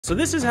So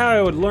this is how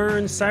I would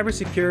learn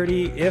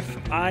cybersecurity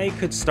if I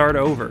could start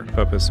over. The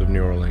purpose of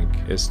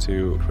Neuralink is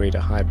to create a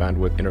high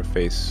bandwidth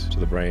interface to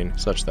the brain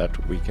such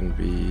that we can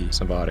be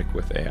symbiotic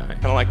with AI.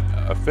 Kind of like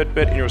a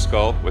Fitbit in your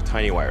skull with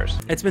tiny wires.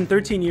 It's been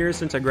 13 years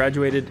since I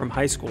graduated from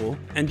high school,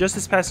 and just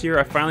this past year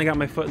I finally got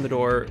my foot in the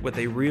door with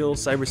a real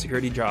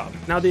cybersecurity job.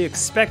 Now the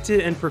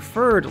expected and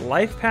preferred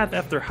life path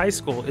after high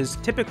school is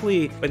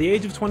typically by the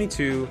age of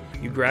 22,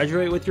 you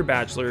graduate with your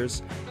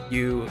bachelor's,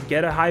 you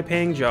get a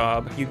high-paying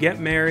job, you get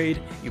married,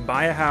 you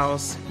buy a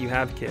house, you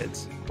have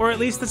kids. Or at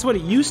least that's what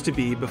it used to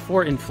be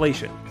before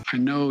inflation. I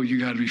know you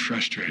gotta be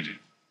frustrated.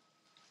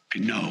 I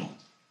know.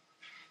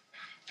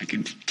 I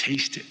can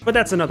taste it. But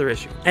that's another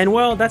issue. And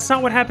well, that's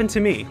not what happened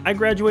to me. I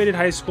graduated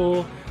high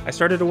school, I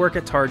started to work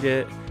at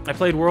Target, I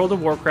played World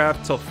of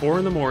Warcraft till 4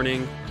 in the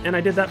morning, and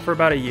I did that for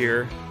about a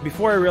year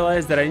before I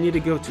realized that I needed to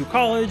go to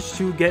college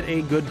to get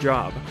a good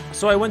job.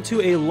 So I went to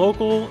a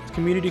local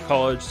community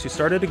college to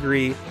start a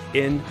degree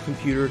in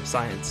computer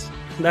science.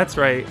 That's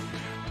right,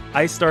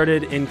 I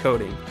started in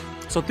coding.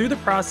 So through the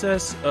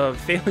process of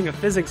failing a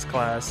physics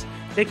class,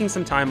 taking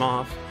some time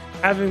off,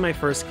 having my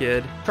first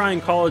kid, trying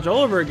college all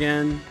over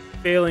again,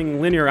 failing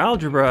linear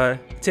algebra,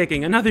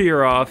 taking another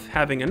year off,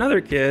 having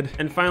another kid,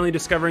 and finally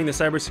discovering the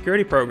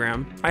cybersecurity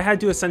program, I had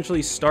to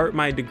essentially start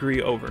my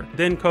degree over.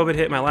 Then COVID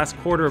hit my last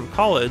quarter of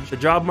college, the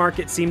job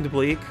market seemed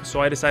bleak,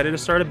 so I decided to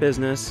start a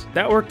business.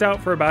 That worked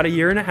out for about a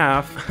year and a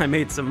half. I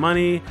made some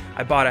money,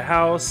 I bought a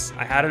house,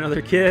 I had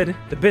another kid.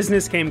 The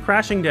business came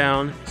crashing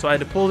down, so I had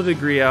to pull the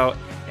degree out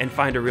and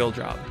find a real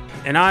job.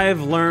 And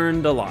I've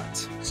learned a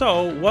lot.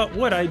 So what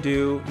would I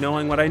do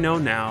knowing what I know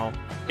now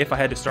if I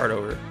had to start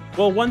over?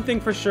 Well, one thing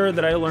for sure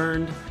that I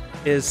learned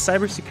is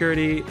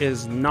cybersecurity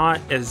is not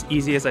as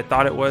easy as I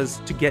thought it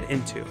was to get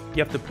into.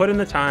 You have to put in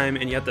the time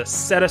and you have to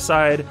set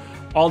aside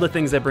all the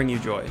things that bring you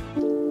joy.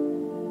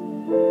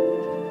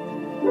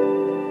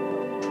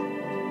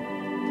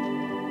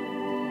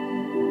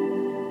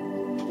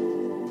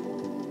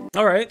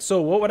 All right, so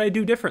what would I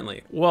do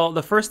differently? Well,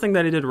 the first thing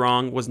that I did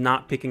wrong was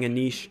not picking a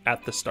niche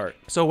at the start.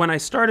 So when I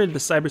started the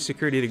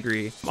cybersecurity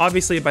degree,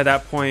 obviously by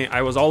that point,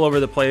 I was all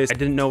over the place. I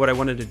didn't know what I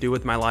wanted to do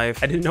with my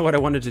life. I didn't know what I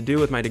wanted to do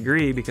with my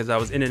degree because I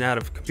was in and out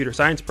of computer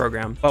science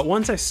program. But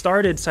once I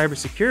started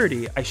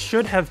cybersecurity, I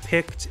should have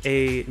picked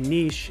a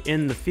niche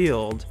in the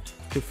field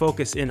to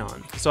focus in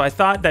on. So I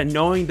thought that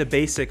knowing the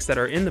basics that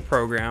are in the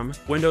program,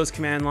 Windows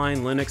command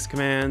line, Linux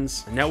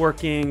commands,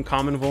 networking,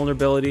 common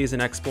vulnerabilities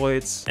and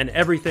exploits, and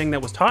everything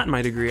that was taught in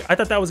my degree, I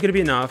thought that was gonna be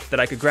enough that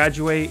I could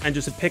graduate and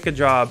just pick a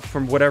job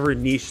from whatever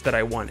niche that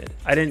I wanted.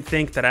 I didn't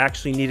think that I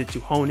actually needed to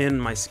hone in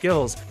my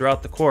skills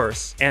throughout the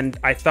course, and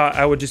I thought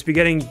I would just be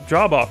getting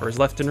job offers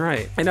left and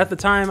right. And at the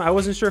time, I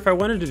wasn't sure if I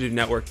wanted to do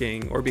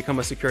networking or become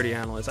a security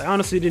analyst. I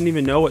honestly didn't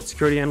even know what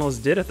security analysts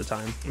did at the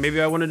time.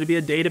 Maybe I wanted to be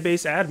a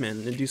database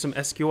admin and do some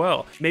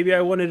SQL. Maybe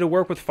I wanted to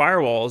work with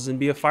firewalls and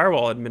be a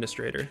firewall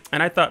administrator.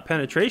 And I thought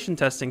penetration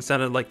testing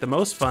sounded like the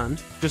most fun,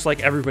 just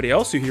like everybody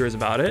else who hears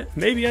about it.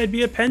 Maybe I'd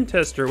be a pen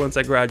tester once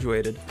I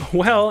graduated.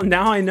 Well,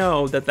 now I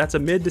know that that's a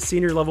mid to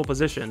senior level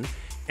position,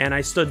 and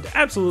I stood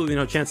absolutely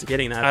no chance of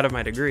getting that out of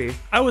my degree.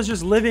 I was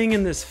just living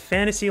in this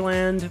fantasy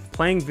land,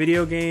 playing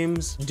video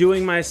games,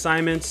 doing my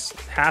assignments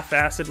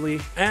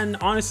half-assedly, and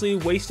honestly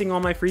wasting all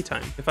my free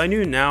time. If I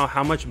knew now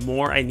how much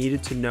more I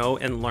needed to know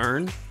and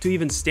learn to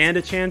even stand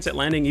a chance at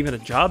landing even a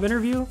job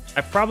interview,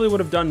 I probably would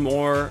have done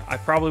more. I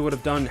probably would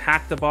have done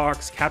hack the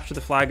box, capture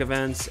the flag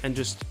events, and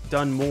just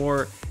done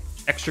more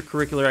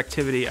extracurricular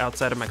activity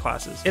outside of my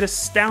classes. It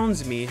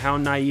astounds me how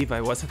naive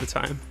I was at the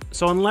time.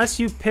 So unless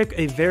you pick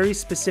a very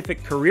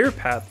specific career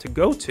path to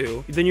go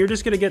to, then you're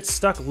just gonna get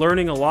stuck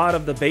learning a lot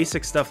of the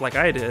basic stuff like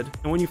I did.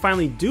 And when you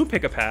finally do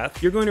pick a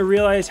path, you're going to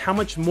realize how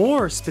much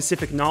more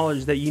specific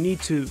knowledge that you need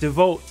to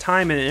devote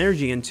time and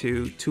energy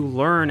into to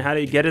learn how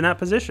to get in that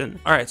position.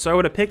 All right, so I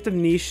would have picked a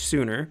niche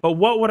sooner, but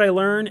what would I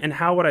learn and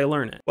how would I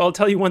learn it? Well, I'll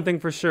tell you one thing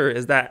for sure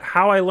is that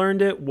how I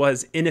learned it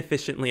was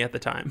inefficiently at the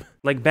time.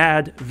 Like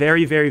bad,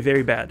 very, very,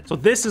 very bad. So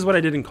this is what I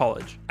did in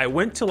college. I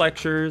went to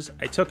lectures,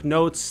 I took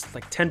notes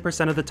like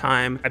 10% of the time.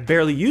 I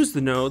barely used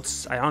the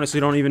notes. I honestly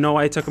don't even know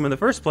why I took them in the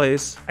first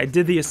place. I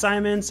did the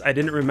assignments. I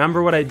didn't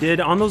remember what I did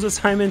on those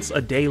assignments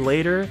a day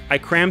later. I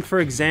crammed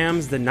for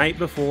exams the night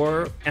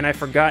before, and I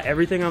forgot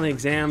everything on the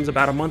exams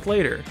about a month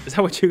later. Is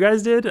that what you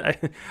guys did?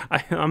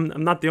 I'm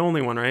not the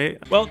only one, right?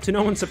 Well, to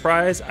no one's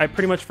surprise, I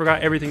pretty much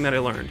forgot everything that I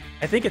learned.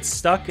 I think it's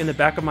stuck in the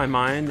back of my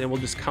mind and will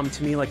just come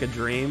to me like a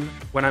dream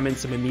when I'm in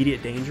some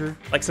immediate danger,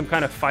 like some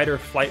kind of fight or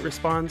flight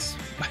response,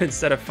 but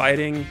instead of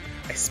fighting,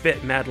 I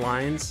spit mad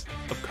lines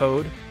of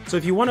code. So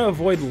if you want to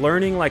avoid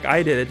learning like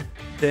I did,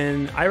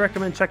 then I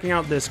recommend checking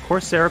out this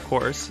Coursera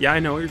course. Yeah, I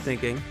know what you're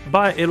thinking,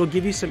 but it'll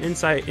give you some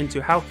insight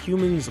into how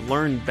humans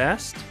learn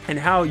best and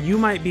how you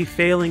might be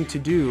failing to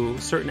do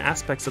certain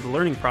aspects of the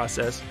learning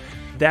process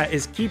that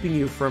is keeping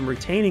you from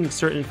retaining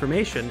certain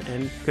information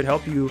and could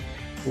help you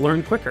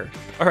learn quicker.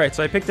 All right,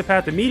 so I picked a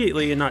path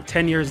immediately and not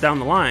 10 years down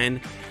the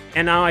line,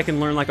 and now I can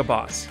learn like a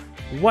boss.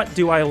 What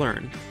do I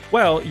learn?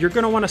 Well, you're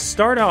going to want to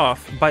start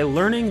off by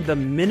learning the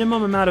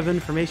minimum amount of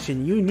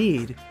information you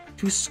need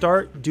to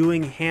start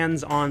doing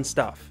hands-on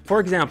stuff. For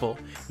example,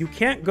 you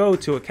can't go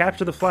to a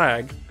capture the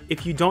flag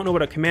if you don't know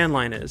what a command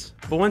line is.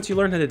 But once you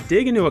learn how to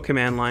dig into a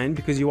command line,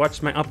 because you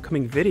watched my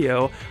upcoming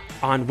video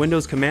on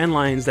Windows command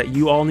lines that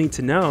you all need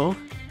to know,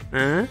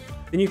 then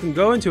you can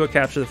go into a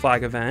capture the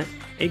flag event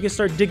and you can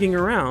start digging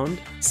around,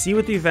 see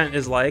what the event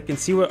is like and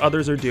see what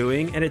others are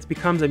doing, and it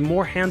becomes a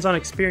more hands-on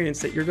experience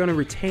that you're going to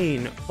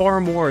retain far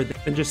more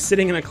than just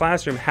sitting in a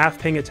classroom half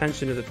paying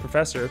attention to the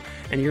professor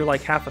and you're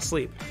like half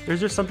asleep.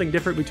 There's just something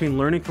different between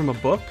learning from a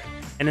book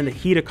and in the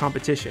heat of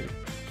competition,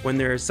 when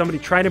there's somebody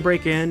trying to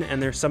break in and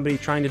there's somebody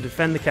trying to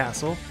defend the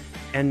castle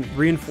and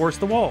reinforce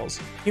the walls.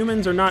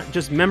 Humans are not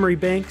just memory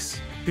banks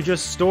to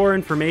just store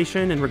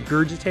information and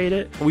regurgitate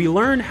it. We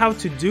learn how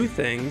to do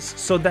things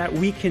so that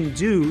we can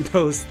do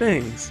those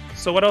things.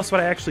 So what else would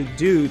I actually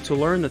do to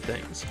learn the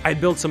things? I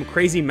built some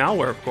crazy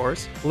malware, of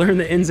course, learn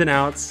the ins and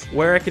outs,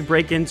 where I could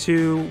break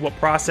into, what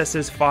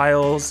processes,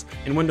 files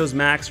in Windows,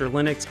 Macs, or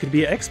Linux could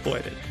be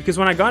exploited. Because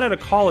when I got out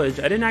of college,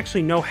 I didn't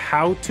actually know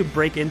how to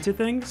break into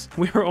things.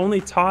 We were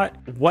only taught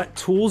what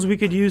tools we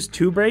could use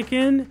to break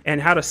in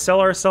and how to sell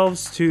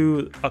ourselves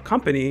to a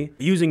company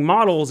using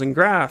models and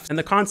graphs and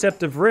the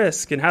concept of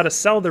risk and how to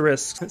sell the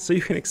risks so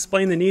you can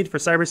explain the need for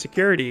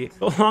cybersecurity.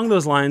 Along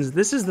those lines,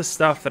 this is the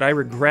stuff that I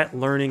regret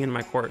learning in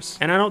my course.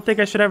 And I don't think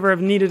I should ever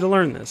have needed to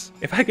learn this.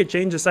 If I could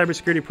change the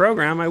cybersecurity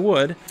program, I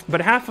would. But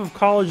half of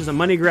college is a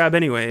money grab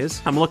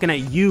anyways. I'm looking at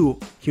you,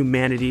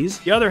 humanities.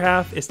 The other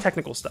half is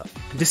technical stuff.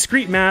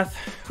 Discrete math,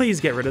 please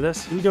get rid of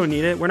this. We don't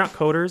need it. We're not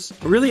coders.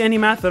 Really any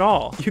math at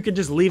all. You could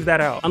just leave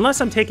that out. Unless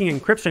I'm taking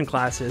encryption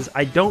classes,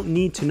 I don't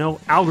need to know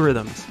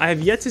algorithms. I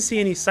have yet to see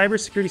any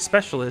cybersecurity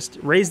specialist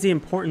raise the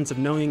importance of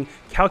knowing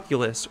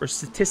calculus or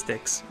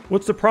statistics.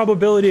 What's the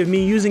probability of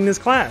me using this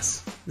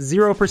class?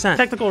 0%.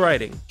 Technical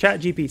writing,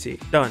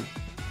 ChatGPT, done.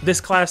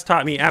 This class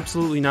taught me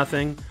absolutely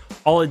nothing.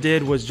 All it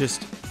did was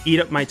just eat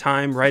up my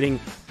time writing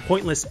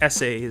pointless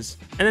essays.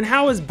 And then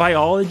how is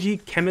biology,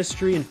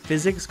 chemistry, and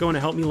physics going to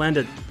help me land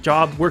a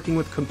job working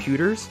with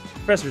computers?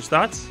 Professor's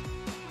thoughts?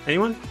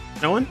 Anyone?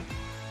 No one?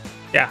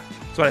 Yeah,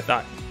 that's what I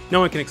thought.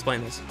 No one can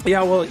explain this.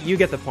 Yeah, well, you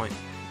get the point.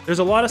 There's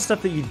a lot of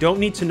stuff that you don't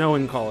need to know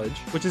in college,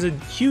 which is a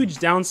huge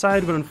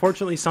downside, but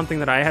unfortunately something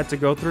that I had to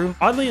go through.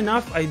 Oddly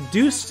enough, I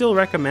do still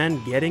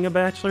recommend getting a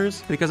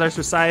bachelor's because our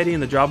society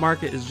and the job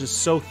market is just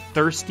so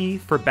thirsty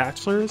for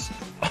bachelors.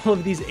 All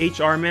of these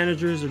HR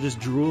managers are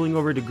just drooling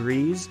over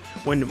degrees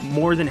when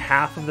more than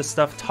half of the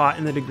stuff taught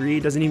in the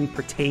degree doesn't even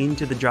pertain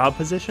to the job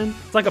position.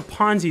 It's like a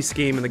Ponzi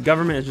scheme and the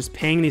government is just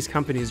paying these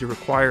companies to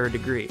require a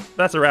degree.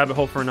 That's a rabbit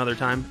hole for another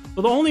time.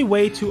 So the only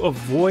way to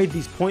avoid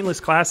these pointless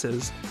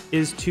classes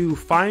is to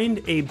find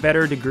a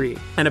better degree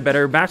and a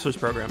better bachelor's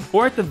program,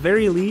 or at the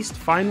very least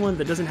find one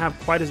that doesn't have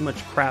quite as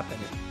much crap in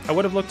it. I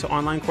would have looked to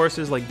online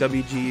courses like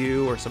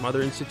WGU or some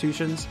other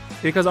institutions,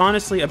 because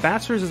honestly, a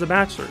bachelor's is a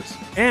bachelor's.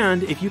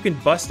 And if you can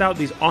bust out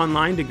these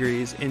online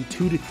degrees in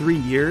 2 to 3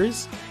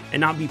 years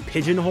and not be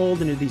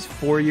pigeonholed into these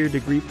 4-year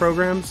degree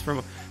programs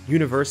from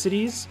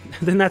universities,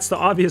 then that's the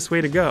obvious way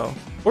to go.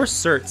 Or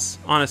certs,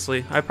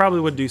 honestly. I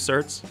probably would do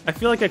certs. I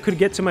feel like I could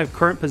get to my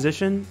current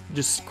position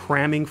just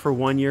cramming for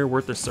 1 year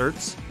worth of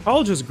certs.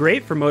 College was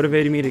great for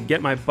motivating me to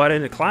get my butt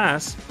into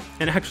class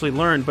and actually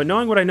learn, but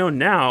knowing what I know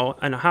now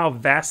and how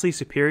vastly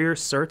superior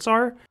certs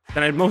are,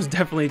 then I'd most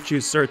definitely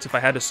choose certs if I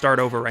had to start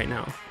over right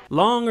now.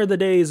 Long are the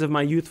days of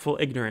my youthful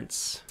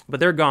ignorance, but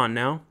they're gone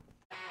now.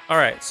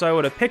 Alright, so I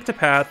would have picked a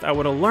path, I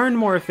would have learned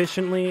more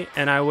efficiently,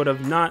 and I would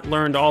have not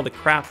learned all the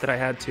crap that I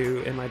had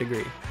to in my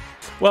degree.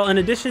 Well, in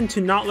addition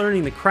to not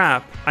learning the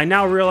crap, I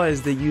now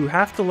realize that you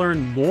have to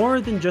learn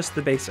more than just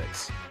the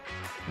basics.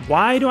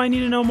 Why do I need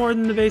to know more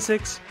than the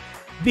basics?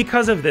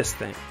 Because of this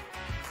thing.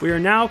 We are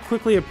now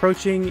quickly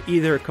approaching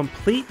either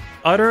complete,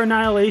 utter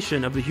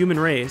annihilation of the human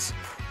race,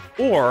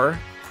 or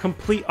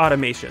complete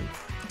automation.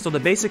 So the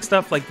basic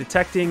stuff like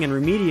detecting and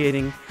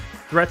remediating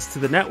threats to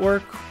the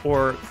network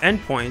or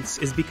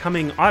endpoints is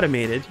becoming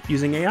automated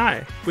using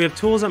AI. We have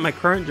tools at my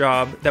current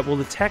job that will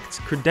detect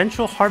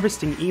credential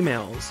harvesting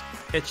emails.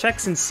 It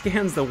checks and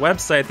scans the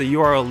website the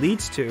URL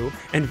leads to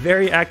and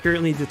very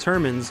accurately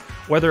determines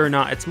whether or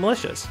not it's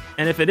malicious.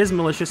 And if it is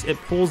malicious, it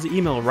pulls the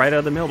email right out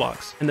of the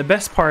mailbox. And the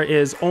best part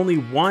is only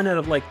 1 out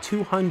of like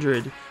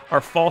 200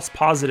 are false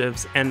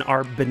positives and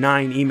are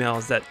benign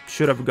emails that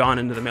should have gone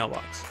into the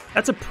mailbox.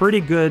 That's a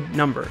pretty good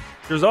number.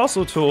 There's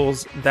also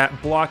tools that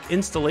block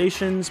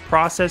installations,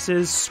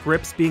 processes,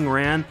 scripts being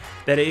ran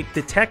that it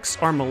detects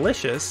are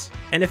malicious,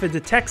 and if it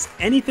detects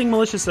anything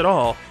malicious at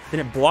all, then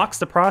it blocks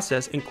the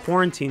process and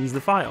quarantines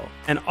the file.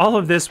 And all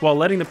of this while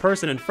letting the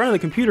person in front of the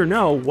computer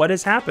know what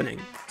is happening.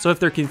 So if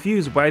they're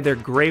confused why their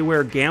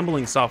grayware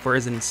gambling software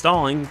isn't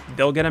installing,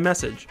 they'll get a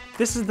message.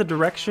 This is the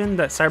direction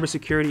that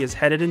cybersecurity is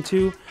headed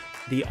into,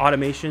 the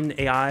automation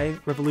AI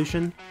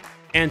revolution.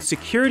 And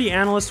security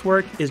analyst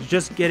work is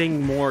just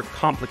getting more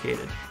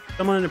complicated.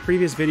 Someone in a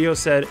previous video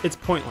said, it's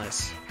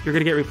pointless. You're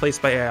gonna get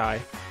replaced by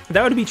AI.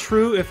 That would be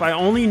true if I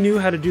only knew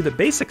how to do the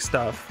basic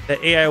stuff that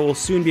AI will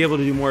soon be able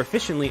to do more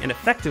efficiently and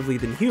effectively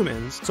than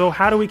humans. So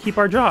how do we keep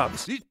our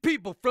jobs? These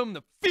people from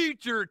the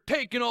future are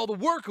taking all the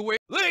work away.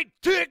 They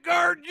took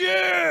our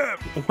job!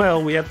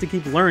 Well, we have to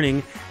keep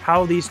learning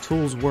how these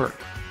tools work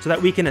so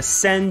that we can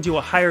ascend to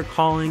a higher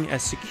calling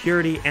as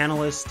security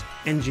analyst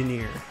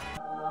engineer.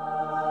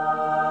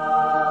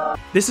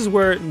 This is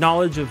where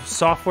knowledge of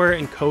software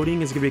and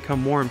coding is going to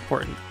become more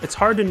important. It's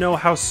hard to know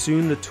how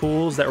soon the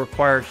tools that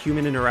require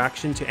human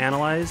interaction to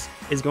analyze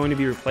is going to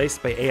be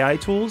replaced by AI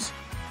tools.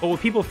 But what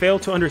people fail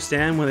to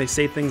understand when they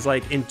say things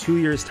like, in 2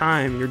 years'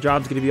 time, your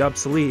job's going to be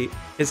obsolete,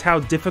 is how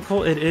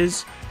difficult it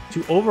is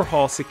to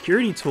overhaul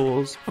security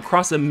tools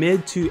across a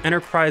mid to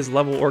enterprise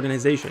level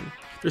organization.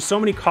 There's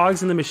so many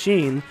cogs in the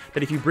machine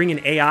that if you bring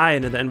an AI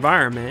into the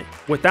environment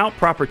without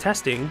proper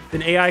testing,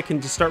 then AI can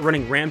just start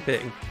running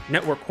rampant,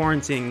 network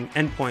quarantining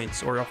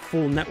endpoints or a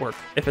full network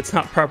if it's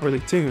not properly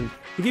tuned.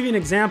 To give you an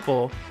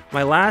example,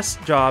 my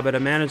last job at a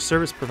managed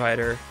service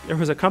provider, there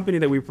was a company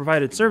that we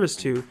provided service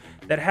to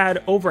that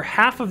had over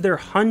half of their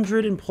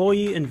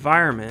 100-employee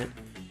environment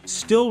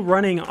still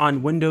running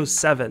on Windows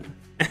 7.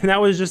 And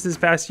that was just this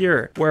past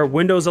year, where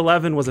Windows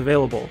 11 was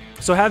available.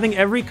 So having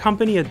every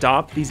company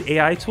adopt these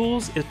AI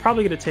tools is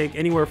probably gonna take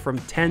anywhere from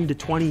 10 to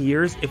 20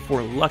 years if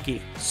we're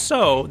lucky.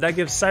 So that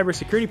gives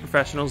cybersecurity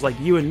professionals like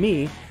you and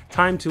me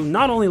time to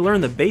not only learn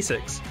the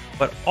basics,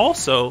 but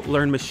also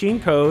learn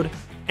machine code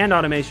and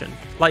automation.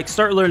 Like,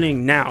 start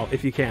learning now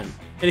if you can.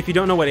 And if you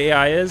don't know what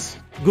AI is,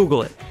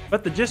 Google it.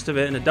 But the gist of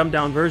it, in a dumbed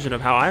down version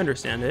of how I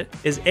understand it,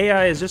 is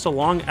AI is just a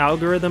long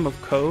algorithm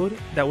of code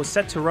that was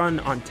set to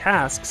run on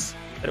tasks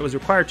that it was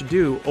required to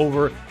do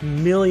over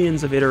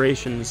millions of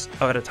iterations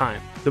at a time.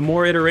 The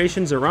more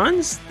iterations it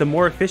runs, the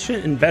more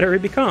efficient and better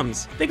it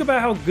becomes. Think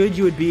about how good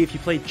you would be if you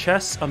played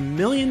chess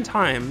 1,000,000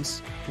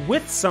 times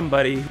with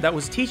somebody that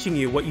was teaching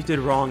you what you did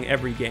wrong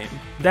every game.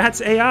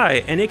 That's AI,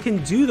 and it can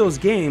do those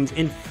games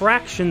in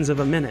fractions of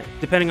a minute,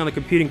 depending on the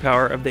computing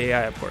power of the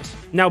AI, of course.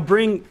 Now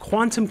bring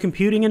quantum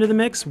computing into the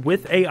mix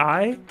with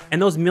AI, and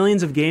those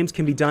millions of games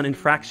can be done in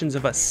fractions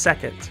of a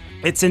second.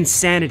 It's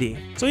insanity.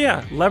 So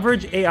yeah,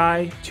 leverage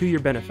AI to your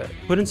benefit.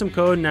 Put in some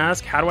code and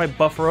ask, how do I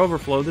buffer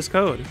overflow this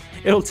code?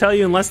 It'll tell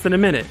you in less than a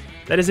minute.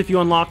 That is if you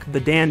unlock the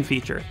Dan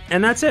feature.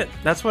 And that's it.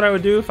 That's what I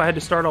would do if I had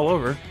to start all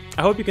over.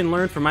 I hope you can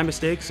learn from my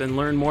mistakes and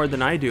learn more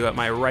than I do at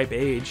my ripe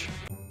age.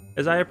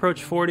 As I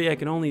approach 40, I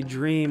can only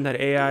dream that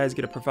AI is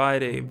going to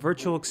provide a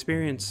virtual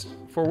experience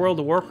for World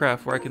of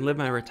Warcraft where I can live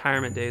my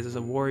retirement days as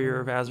a warrior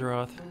of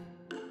Azeroth.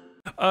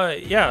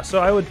 Yeah, so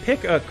I would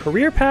pick a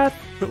career path,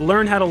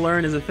 learn how to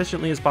learn as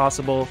efficiently as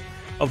possible,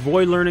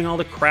 avoid learning all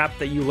the crap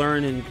that you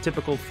learn in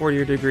typical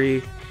 4-year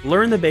degree,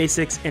 learn the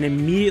basics, and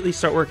immediately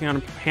start working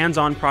on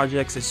hands-on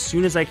projects as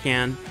soon as I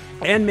can,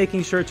 and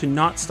making sure to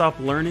not stop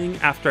learning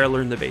after I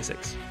learn the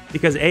basics.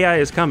 Because AI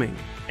is coming,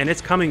 and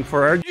it's coming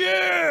for our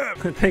yeah!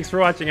 Thanks for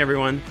watching,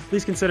 everyone.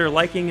 Please consider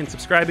liking and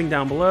subscribing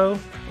down below.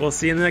 We'll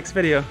see you in the next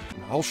video.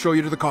 I'll show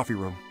you to the coffee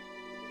room.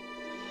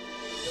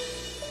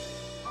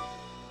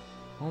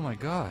 Oh my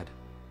god.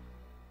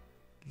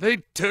 They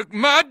took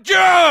my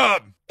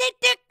job! They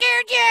took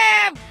your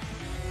job!